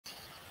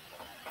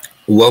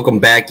Welcome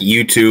back,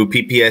 YouTube.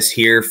 PPS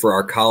here for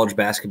our college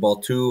basketball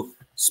 2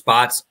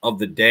 spots of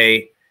the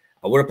day.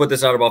 I would have put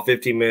this out about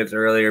 15 minutes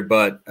earlier,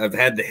 but I've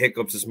had the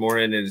hiccups this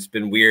morning and it's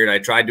been weird. I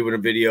tried doing a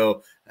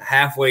video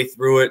halfway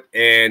through it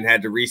and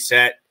had to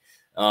reset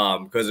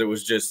because it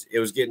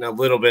was getting a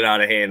little bit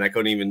out of hand. I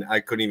couldn't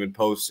even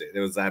post it. It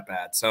was that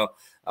bad. So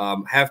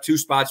have 2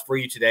 spots for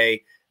you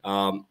today.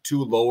 2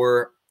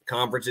 lower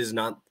conferences,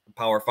 not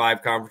Power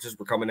 5 conferences.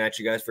 We're coming at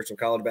you guys for some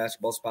college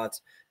basketball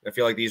spots. I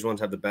feel like these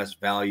ones have the best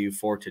value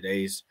for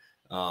today's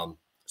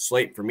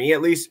slate, for me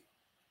at least.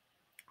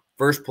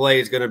 First play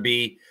is going to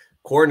be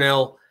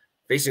Cornell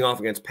facing off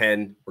against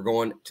Penn. We're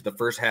going to the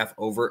first half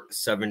over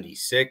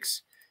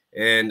 76.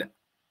 And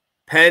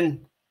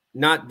Penn,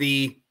 not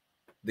the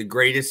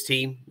greatest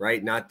team,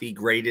 right? Not the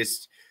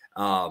greatest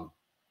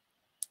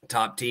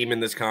top team in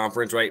this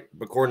conference, right?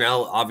 But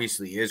Cornell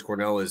obviously is.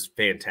 Cornell is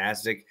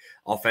fantastic.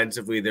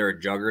 Offensively, they're a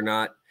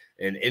juggernaut.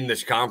 And in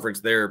this conference,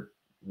 they're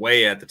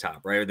way at the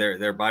top, right?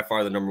 They're by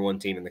far the number 1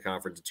 team in the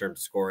conference in terms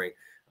of scoring.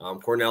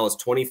 Cornell is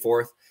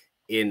 24th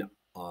in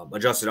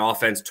adjusted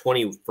offense,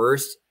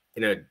 21st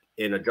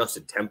in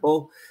adjusted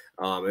tempo.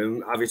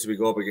 And obviously, we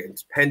go up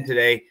against Penn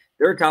today.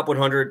 They're a top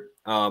 100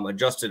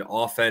 adjusted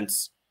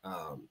offense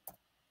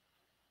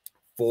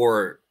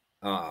for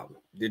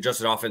the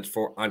adjusted offense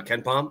on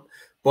KenPom,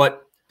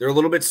 but they're a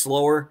little bit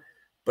slower.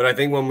 But I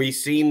think when we've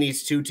seen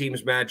these 2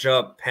 teams match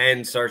up,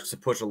 Penn starts to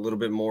push a little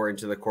bit more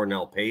into the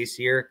Cornell pace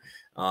here.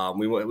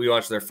 We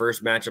watched their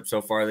first matchup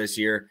so far this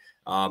year,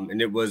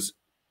 and it was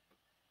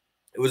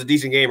a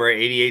decent game, right?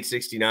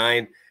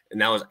 88-69,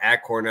 and that was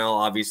at Cornell.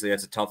 Obviously,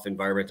 that's a tough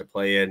environment to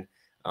play in.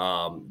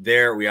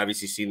 There, we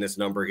obviously seen this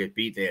number get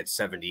beat. They had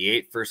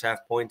 78 first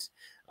half points.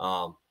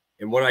 And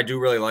what I do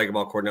really like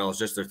about Cornell is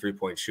just their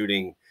 3-point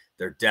shooting,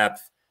 their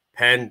depth.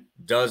 Penn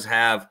does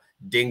have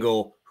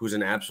Dingle, who's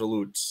an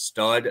absolute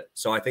stud.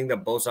 So I think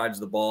that both sides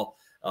of the ball,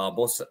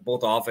 both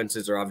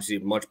offenses are obviously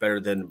much better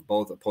than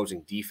both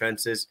opposing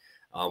defenses.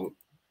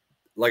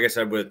 Like I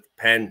said, with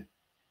Penn,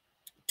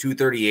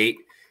 238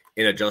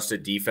 in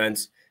adjusted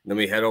defense. And then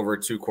we head over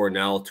to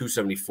Cornell,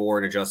 274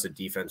 in adjusted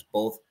defense,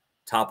 both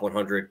top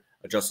 100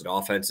 adjusted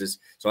offenses.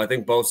 So I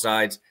think both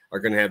sides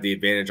are going to have the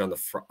advantage on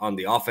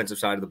the offensive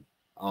side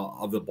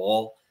of the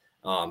ball.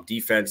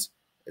 Defense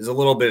is a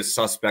little bit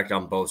suspect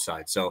on both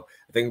sides. So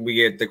I think we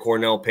get the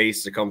Cornell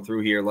pace to come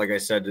through here. Like I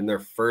said, in their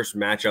first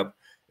matchup,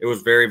 it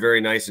was very, very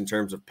nice in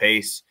terms of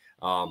pace,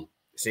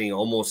 seeing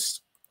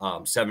almost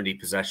 70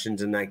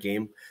 possessions in that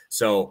game.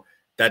 So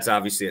that's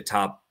obviously a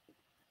top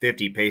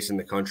 50 pace in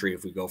the country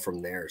if we go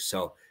from there.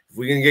 So if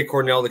we can get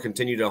Cornell to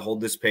continue to hold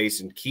this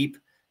pace and keep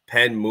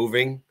Penn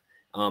moving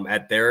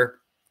at their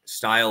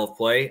style of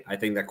play, I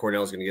think that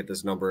Cornell is going to get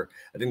this number.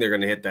 I think they're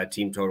going to hit that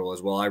team total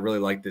as well. I really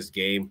like this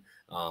game.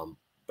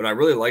 But I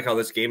really like how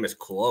this game is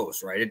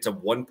close, right? It's a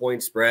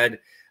 1-point spread.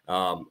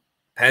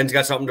 Penn's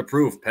got something to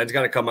prove. Penn's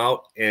got to come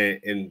out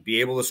and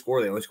be able to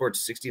score. They only scored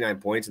 69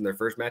 points in their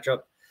first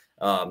matchup.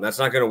 That's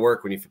not going to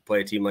work when you play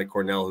a team like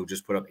Cornell who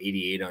just put up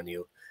 88 on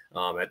you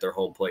at their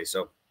home place.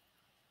 So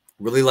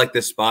really like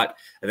this spot.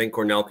 I think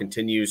Cornell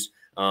continues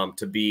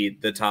to be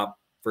the top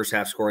first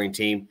half scoring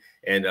team.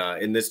 And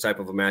in this type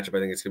of a matchup, I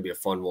think it's going to be a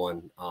fun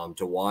one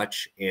to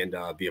watch and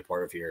be a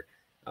part of here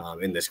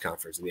in this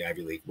conference, in the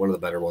Ivy League. One of the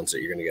better ones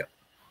that you're going to get.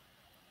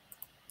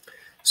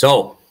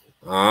 So,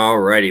 all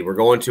righty, we're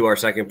going to our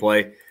second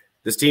play.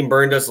 This team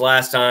burned us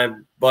last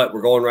time, but we're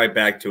going right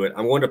back to it.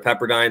 I'm going to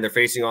Pepperdine. They're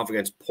facing off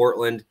against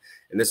Portland,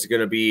 and this is going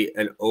to be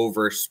an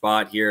over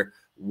spot here.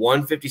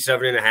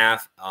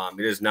 157.5.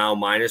 It is now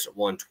minus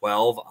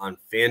 112 on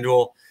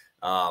FanDuel.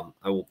 I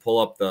will pull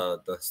up the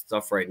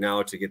stuff right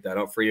now to get that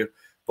up for you.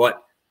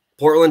 But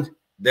Portland,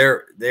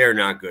 they're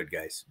not good,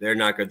 guys. They're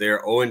not good.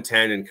 They're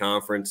 0-10 in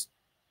conference.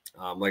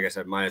 Like I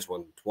said, minus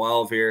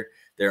 112 here.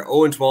 They're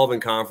 0-12 in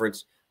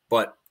conference.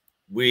 But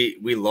we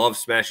love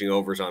smashing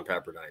overs on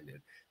Pepperdine,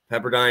 dude.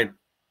 Pepperdine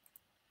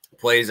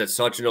plays at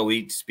such an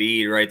elite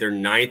speed, right? They're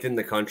 9th in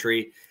the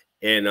country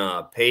in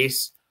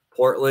pace.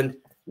 Portland,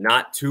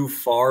 not too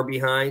far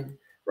behind,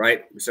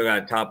 right? We still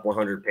got a top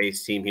 100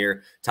 pace team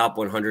here. Top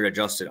 100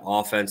 adjusted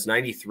offense,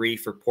 93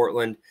 for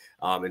Portland,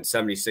 and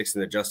 76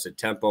 in adjusted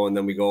tempo. And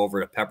then we go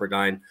over to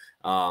Pepperdine,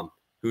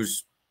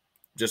 who's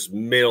just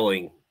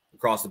middling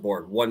across the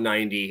board.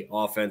 190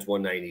 offense,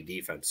 190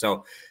 defense.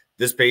 So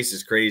this pace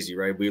is crazy,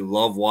 right? We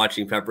love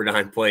watching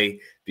Pepperdine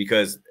play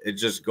because it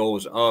just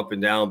goes up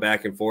and down,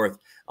 back and forth.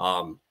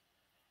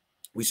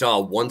 We saw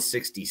a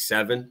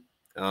 167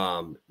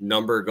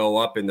 number go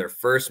up in their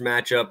first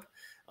matchup.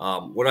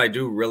 What I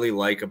do really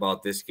like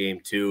about this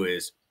game, too,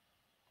 is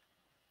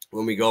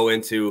when we go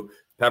into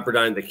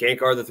Pepperdine, they can't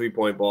guard the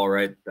three-point ball,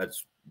 right?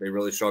 They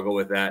really struggle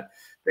with that.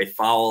 They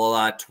foul a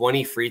lot,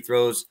 20 free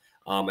throws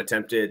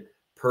attempted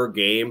per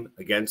game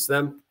against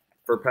them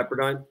for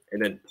Pepperdine.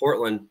 And then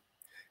Portland,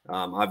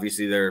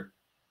 obviously they're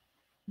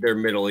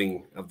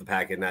middling of the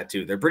pack in that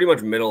too. They're pretty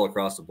much middle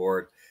across the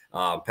board.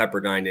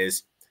 Pepperdine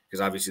is,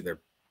 because obviously they're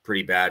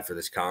pretty bad for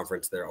this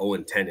conference. They're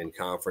 0-10 in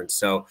conference.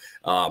 So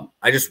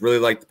I just really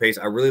like the pace.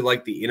 I really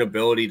like the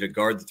inability to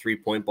guard the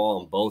three-point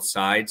ball on both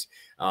sides.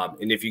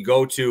 And if you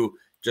go to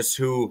just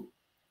who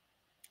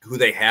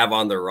they have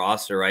on their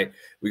roster, right?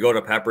 We go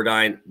to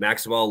Pepperdine.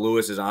 Maxwell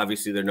Lewis is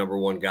obviously their number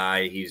one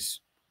guy. He's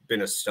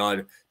been a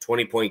stud,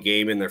 20-point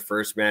game in their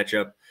first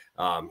matchup.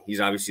 He's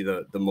obviously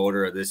the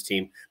motor of this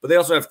team. But they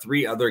also have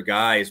three other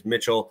guys,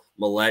 Mitchell,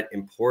 Millette,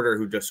 and Porter,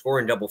 who just score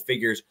in double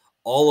figures.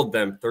 All of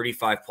them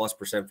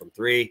 35+% from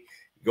three.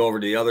 You go over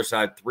to the other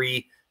side,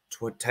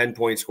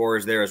 10-point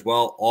scorers there as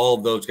well. All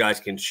of those guys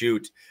can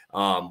shoot.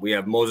 We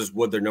have Moses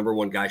Wood, their number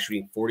one guy,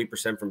 shooting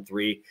 40% from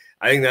three.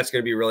 I think that's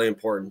going to be a really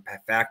important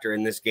factor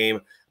in this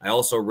game. I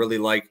also really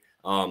like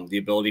the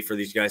ability for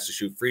these guys to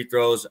shoot free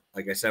throws.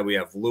 Like I said, we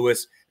have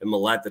Lewis and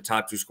Millette, the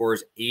top two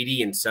scorers,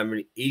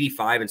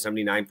 85 and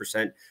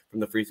 79%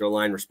 from the free throw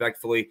line,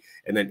 respectively,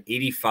 and then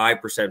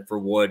 85% for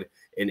Wood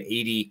and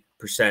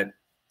 80%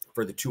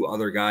 for the two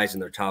other guys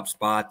in their top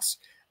spots.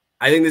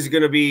 I think this is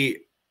going to be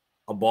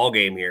a ball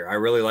game here. I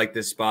really like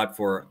this spot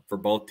for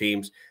both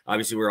teams.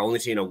 Obviously, we're only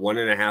seeing a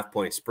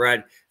 1.5-point spread.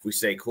 If we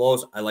stay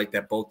close, I like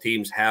that both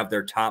teams have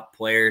their top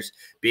players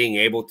being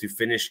able to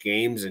finish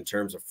games in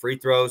terms of free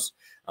throws.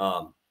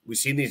 We've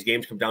seen these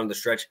games come down the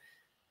stretch.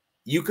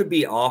 You could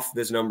be off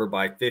this number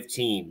by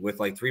 15 with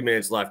like 3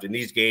 minutes left, and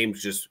these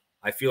games just,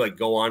 I feel like,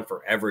 go on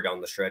forever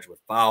down the stretch with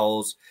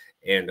fouls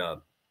and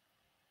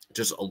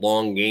just a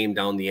long game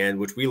down the end,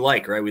 which we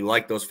like, right? We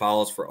like those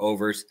fouls for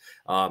overs,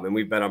 and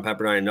we've bet on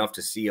Pepperdine enough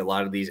to see a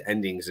lot of these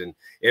endings. And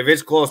if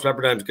it's close,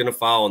 Pepperdine's going to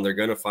foul, and they're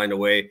going to find a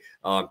way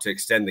to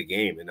extend the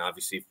game. And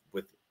obviously,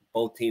 with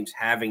both teams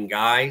having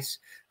guys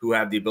who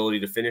have the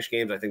ability to finish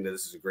games, I think that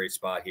this is a great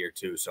spot here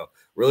too. So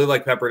really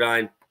like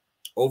Pepperdine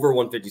over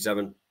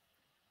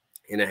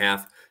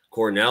 157.5.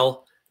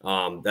 Cornell,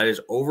 that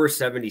is over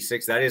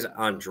 76. That is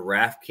on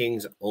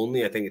DraftKings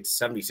only. I think it's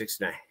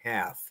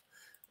 76.5.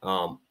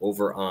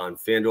 Over on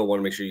FanDuel. Want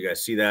to make sure you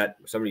guys see that.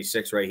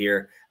 76 right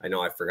here. I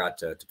know I forgot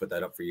to put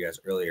that up for you guys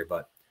earlier,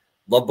 but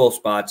love both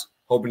spots.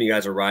 Hoping you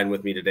guys are riding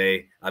with me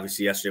today.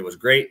 Obviously, yesterday was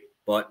great,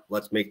 but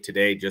let's make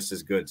today just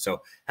as good.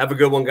 So have a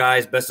good one,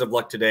 guys. Best of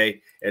luck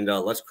today, and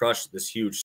let's crush this huge